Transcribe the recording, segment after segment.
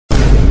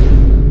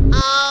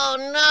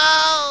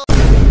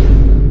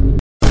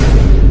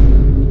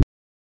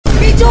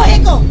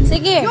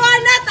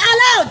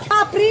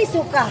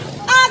ka.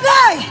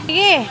 Agay!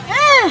 Sige.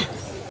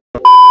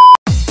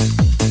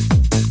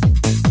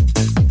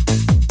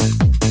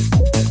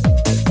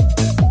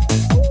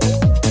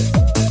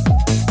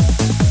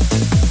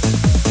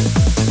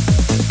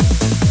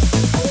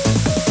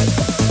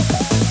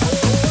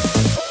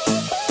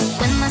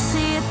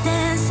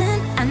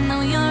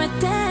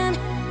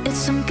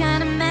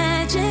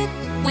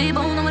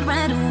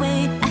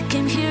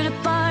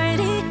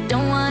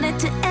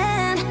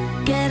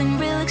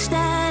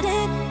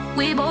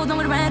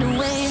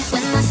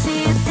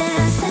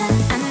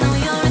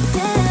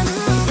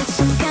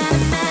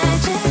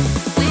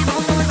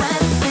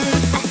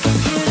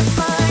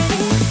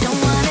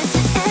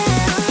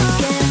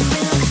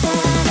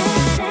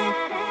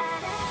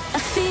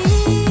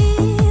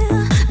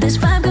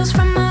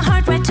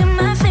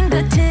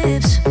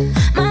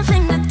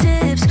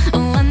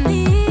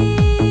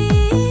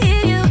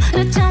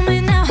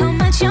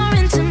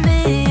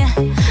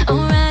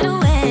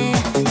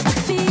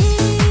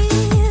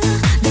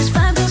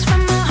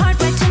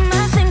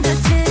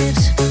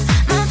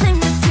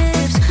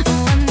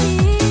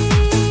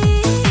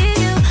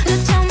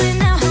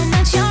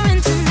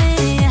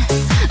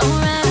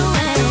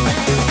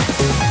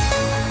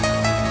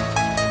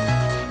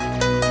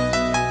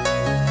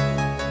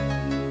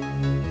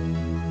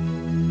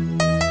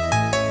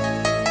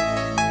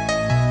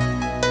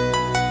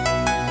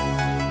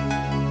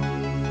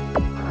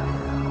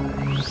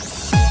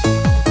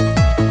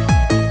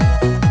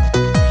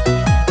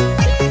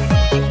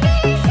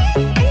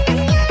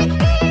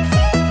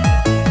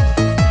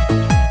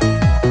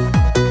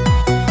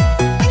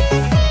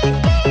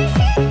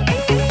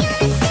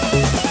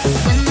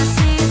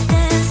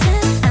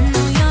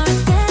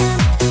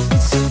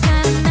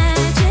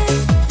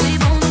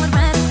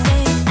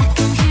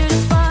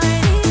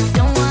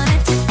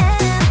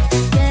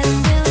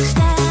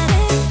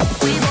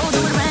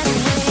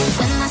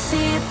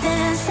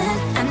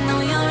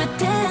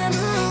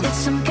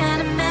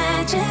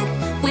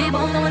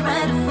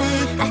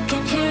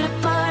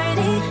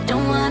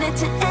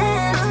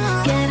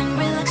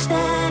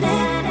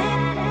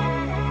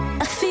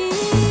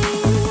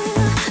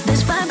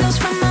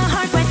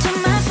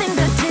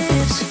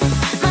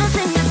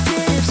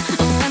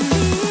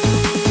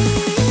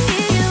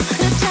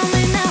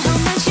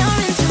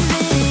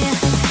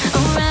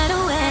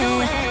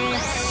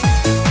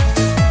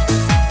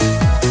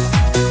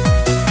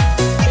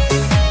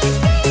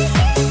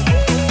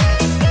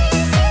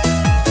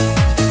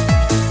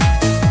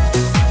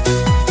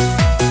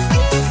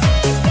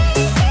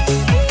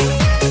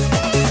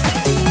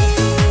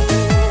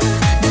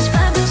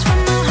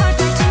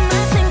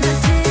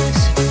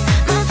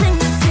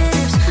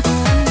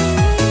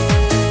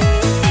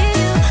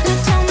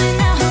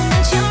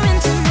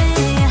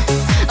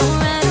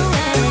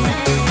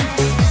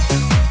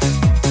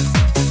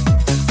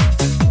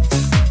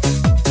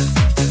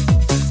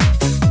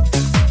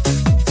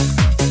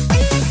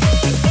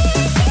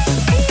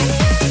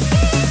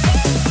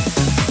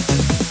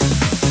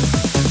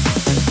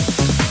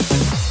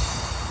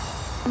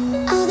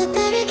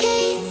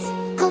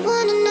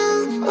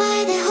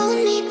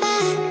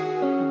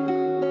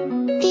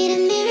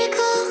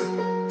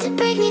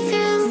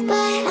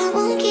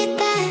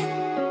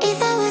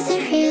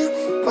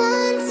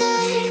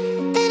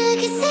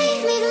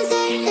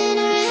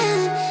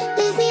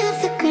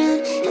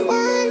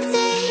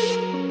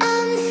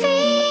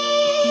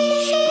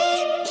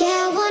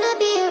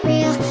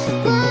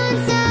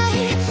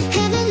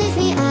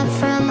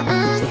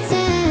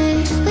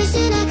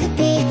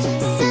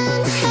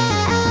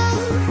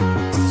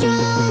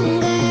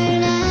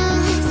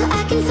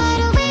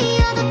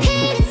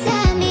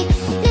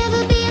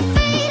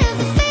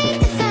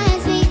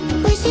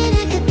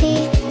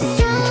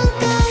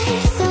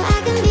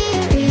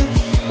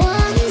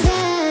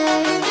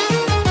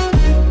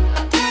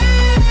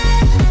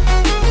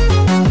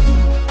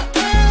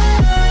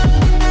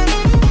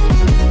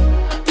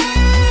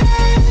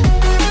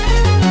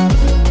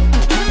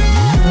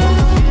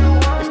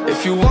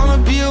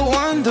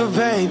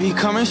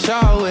 and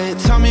show it.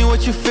 Tell me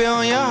what you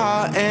feel in your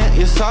heart and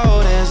your soul.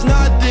 There's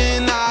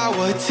nothing I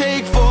would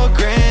take for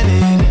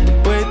granted.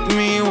 With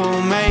me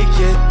we'll make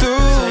it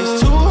through.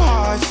 Takes two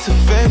hearts to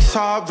fix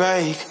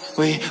heartbreak.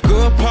 We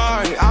grew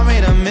apart, I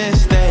made a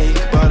mistake,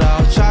 but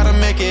I'll try to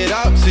make it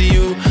up to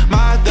you,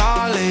 my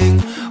darling.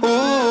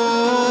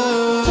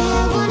 Ooh,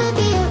 I wanna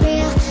be a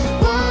real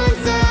one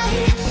day.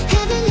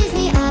 Heaven lifts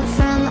me up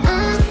from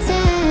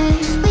under.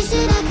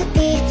 Wishing I could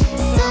be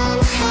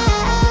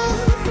somehow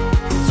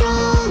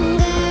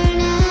stronger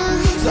now,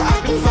 so I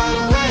can find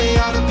a way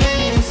out of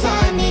pain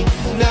inside me.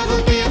 Never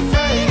be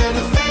afraid of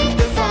the fate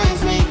that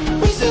finds me.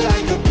 wish that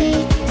I could be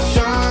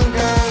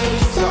Stronger,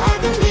 so I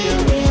can be a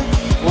real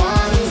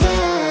one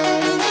day.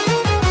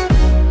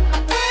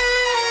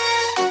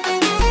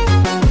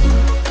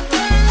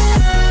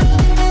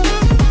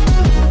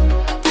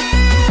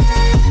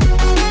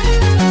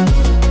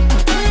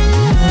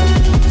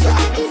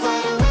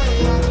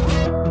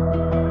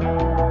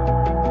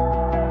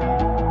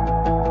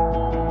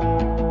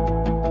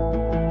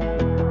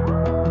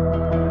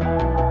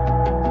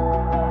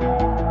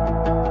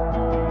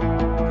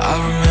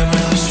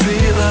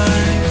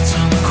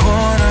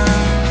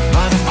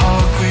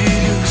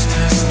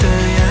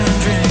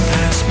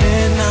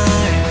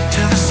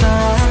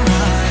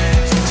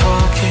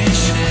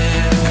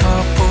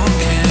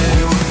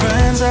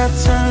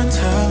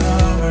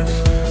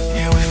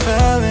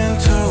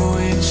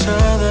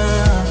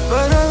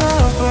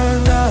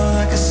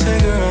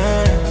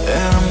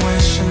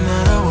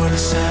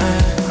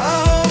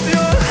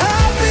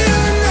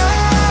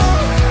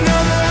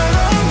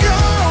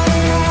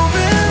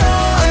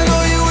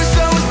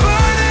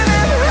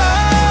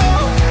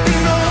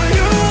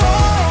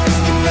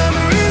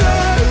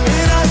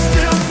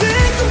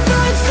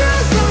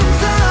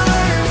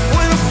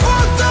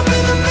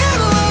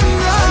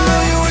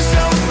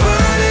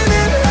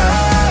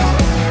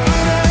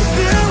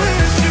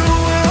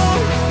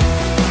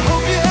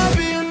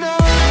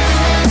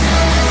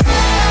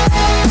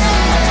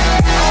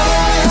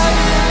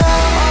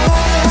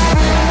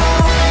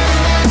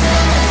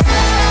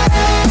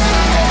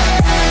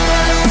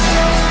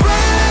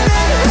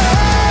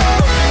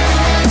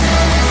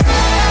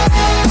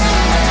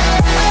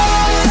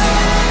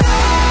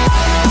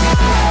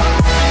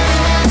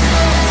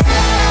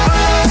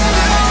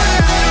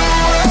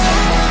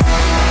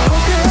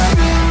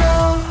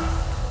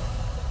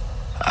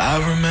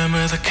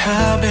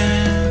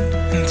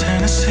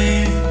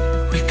 see.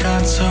 We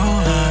got so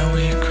high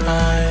we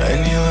cried,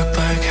 and you looked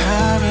like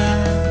heaven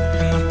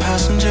in the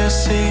passenger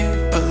seat.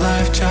 But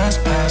life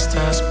just passed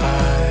us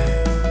by,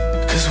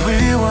 'cause we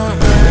weren't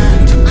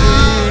meant to be.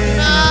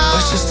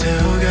 But you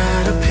still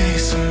got a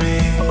piece of me.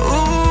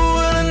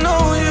 Ooh, and I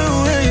know you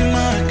hate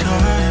my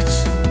guts,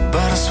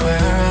 but I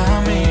swear I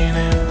mean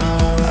it.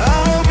 I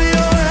hope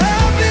you're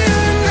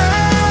happier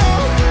now,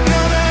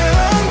 now that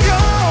I'm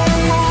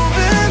gone,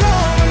 moving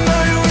on. I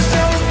know you wish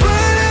I was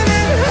burning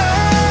in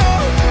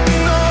hell.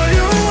 No,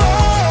 you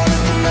are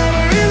just a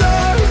memory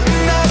lost.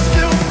 And I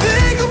still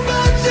think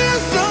about you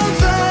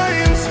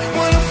sometimes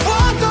when I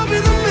fucked up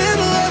in the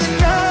middle of the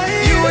night.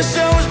 You wish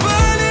I was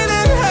burning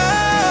in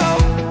hell,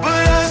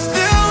 but I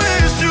still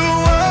wish you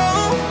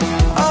well.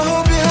 I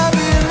hope you're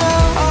happier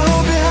now. I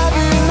hope you're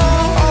happier now.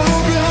 I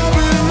hope you're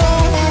happier now.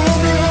 I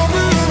hope you're happier now.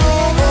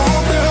 I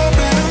hope you're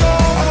happier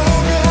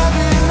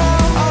now.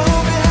 I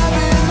hope you're happier now. I hope you're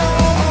happier now.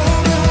 I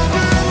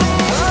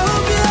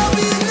hope you're happier now. I hope you're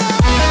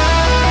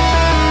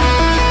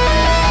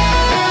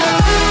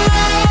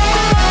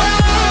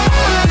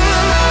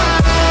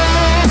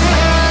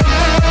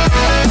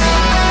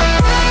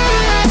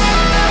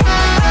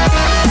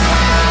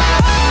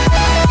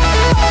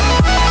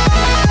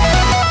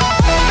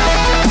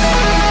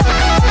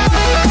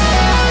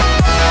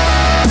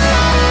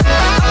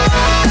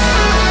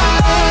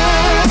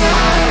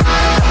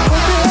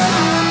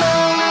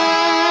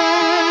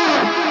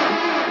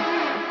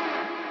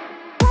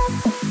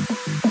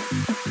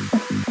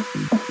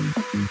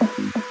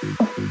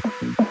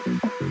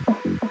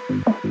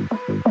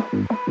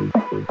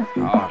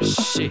Oh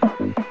shit,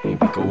 here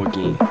we go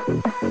again.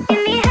 You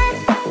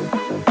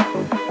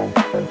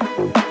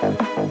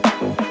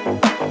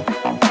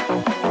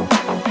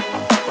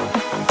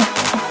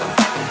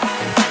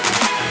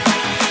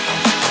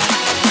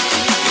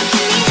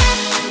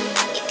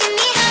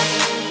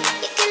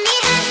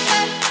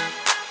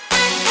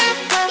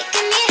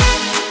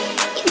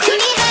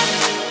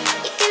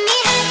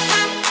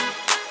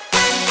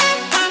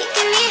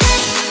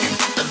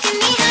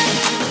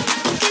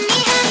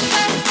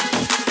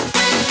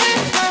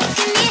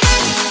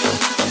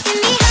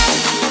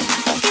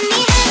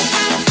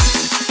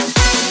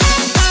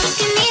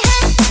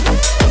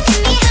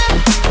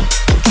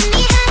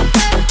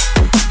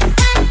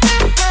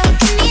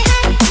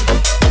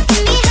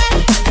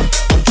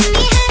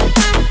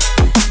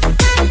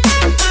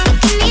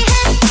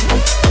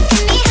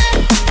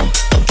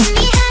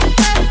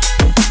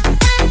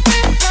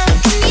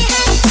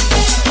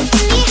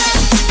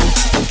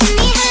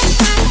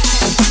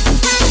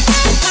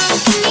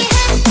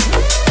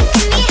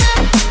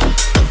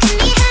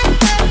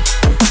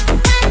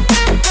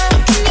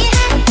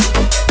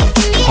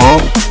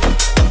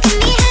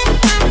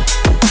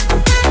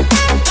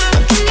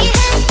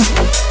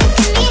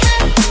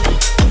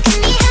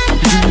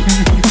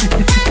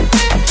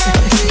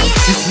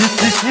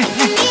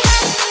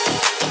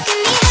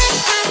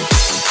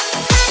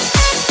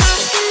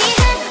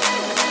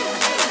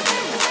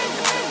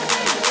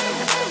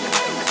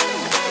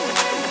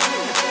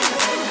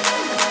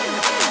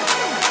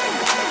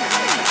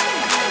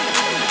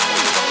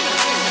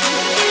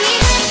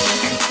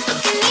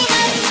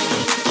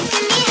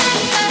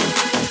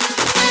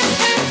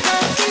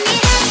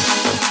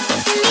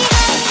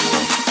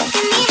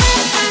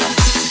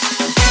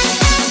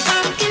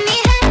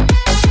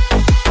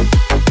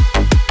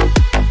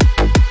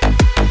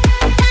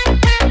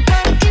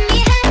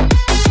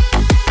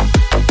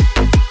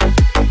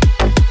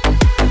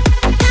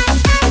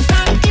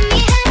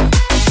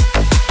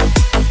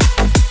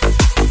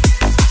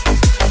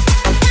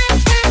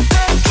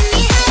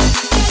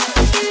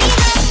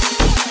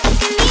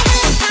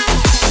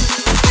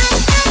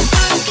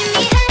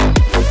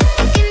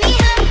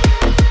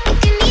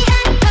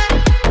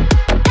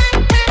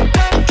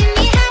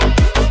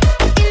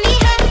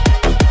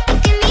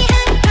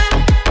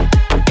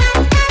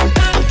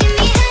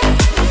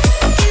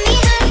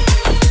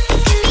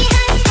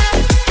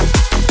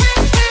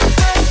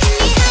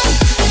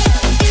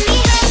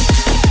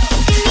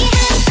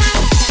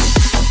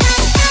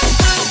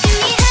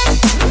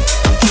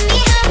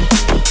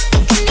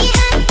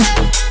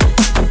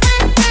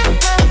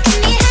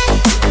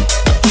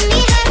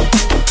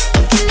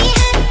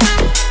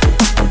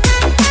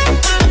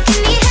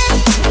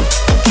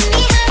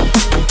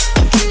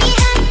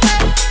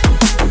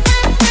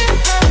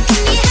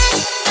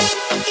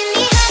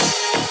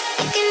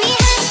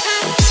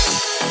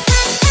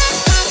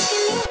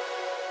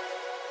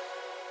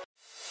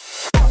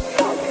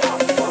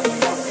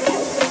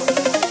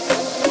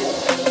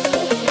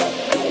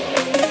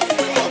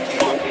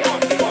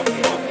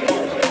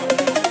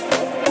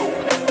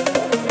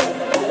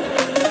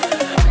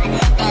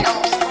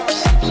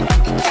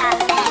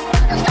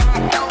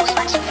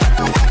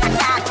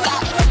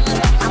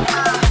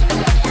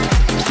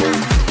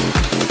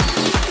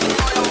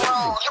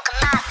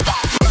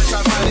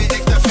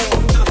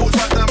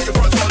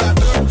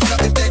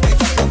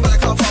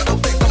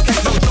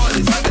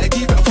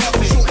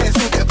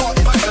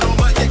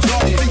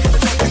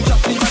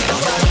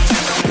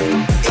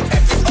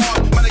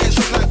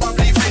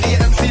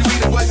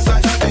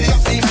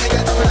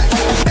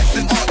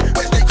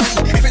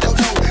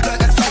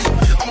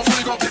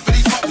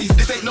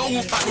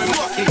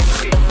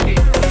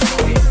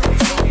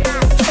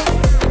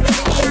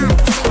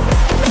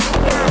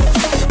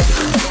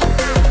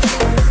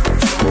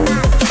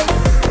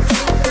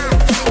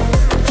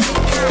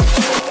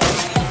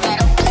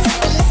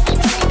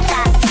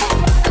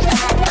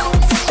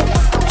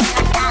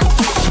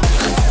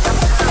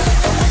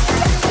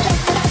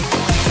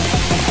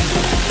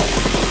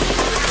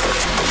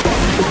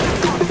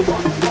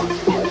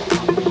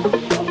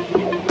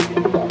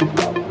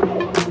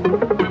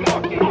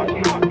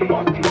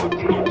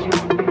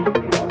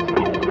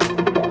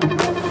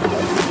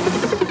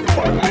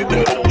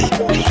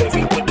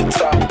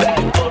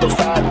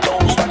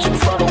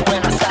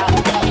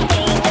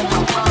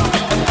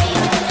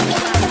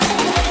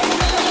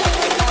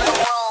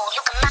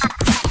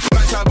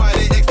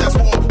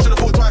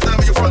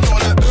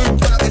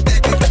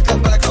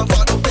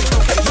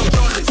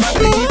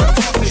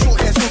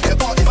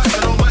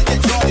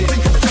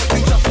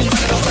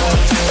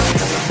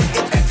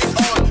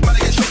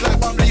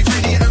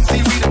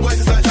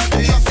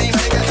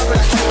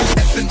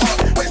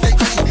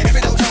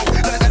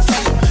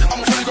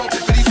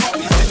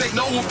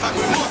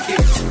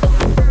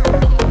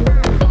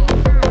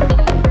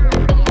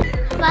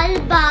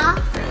Balba?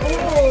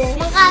 Oo.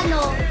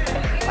 Magkano?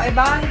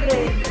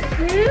 500.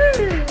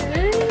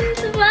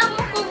 Diba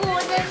ako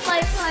kukunin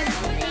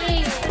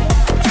 500?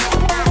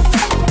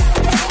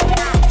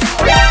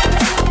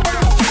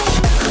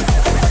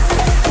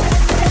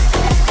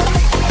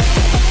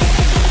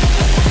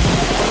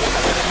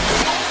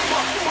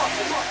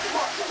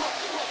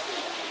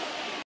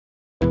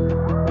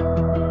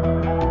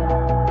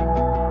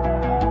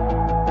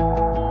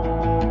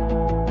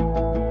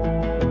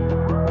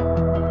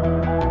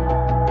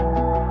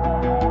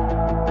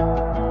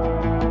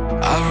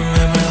 I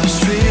remember the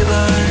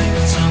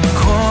streetlights on the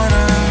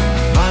corner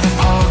by the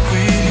park.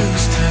 We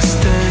used to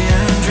stay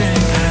and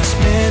drink past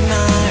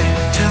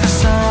midnight till the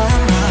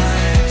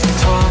sunrise,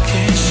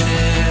 talking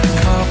shit, a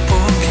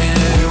couple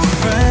kids. We were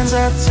friends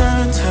that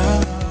turned to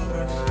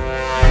lovers,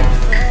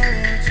 fell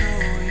into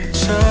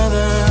each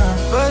other,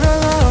 but our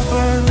love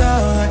burned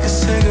out like a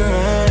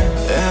cigarette.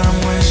 And I'm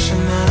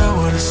wishing that I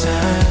would've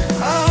said,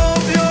 I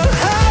hope you're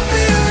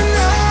happier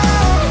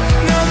now,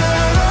 now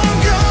that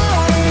I'm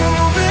gone,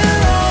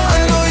 moving on.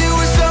 I know you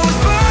wish I was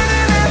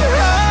burning in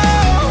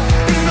hell,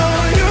 you know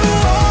you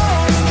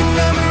lost the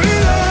memory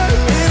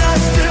left, and I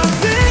still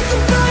think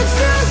about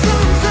you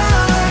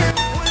sometimes.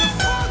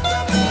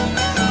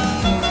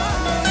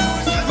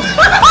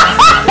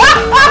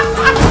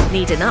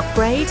 Need an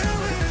upgrade?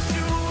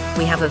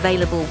 We have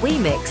available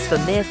WEMIX for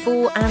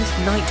MIR4 and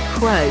Night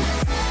Pro.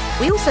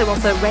 We also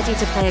offer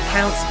ready-to-play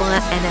accounts via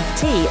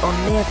NFT on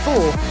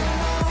MIR4.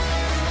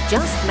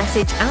 Just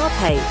message our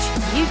page,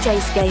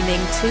 YouJace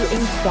Gaming, to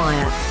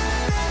inquire.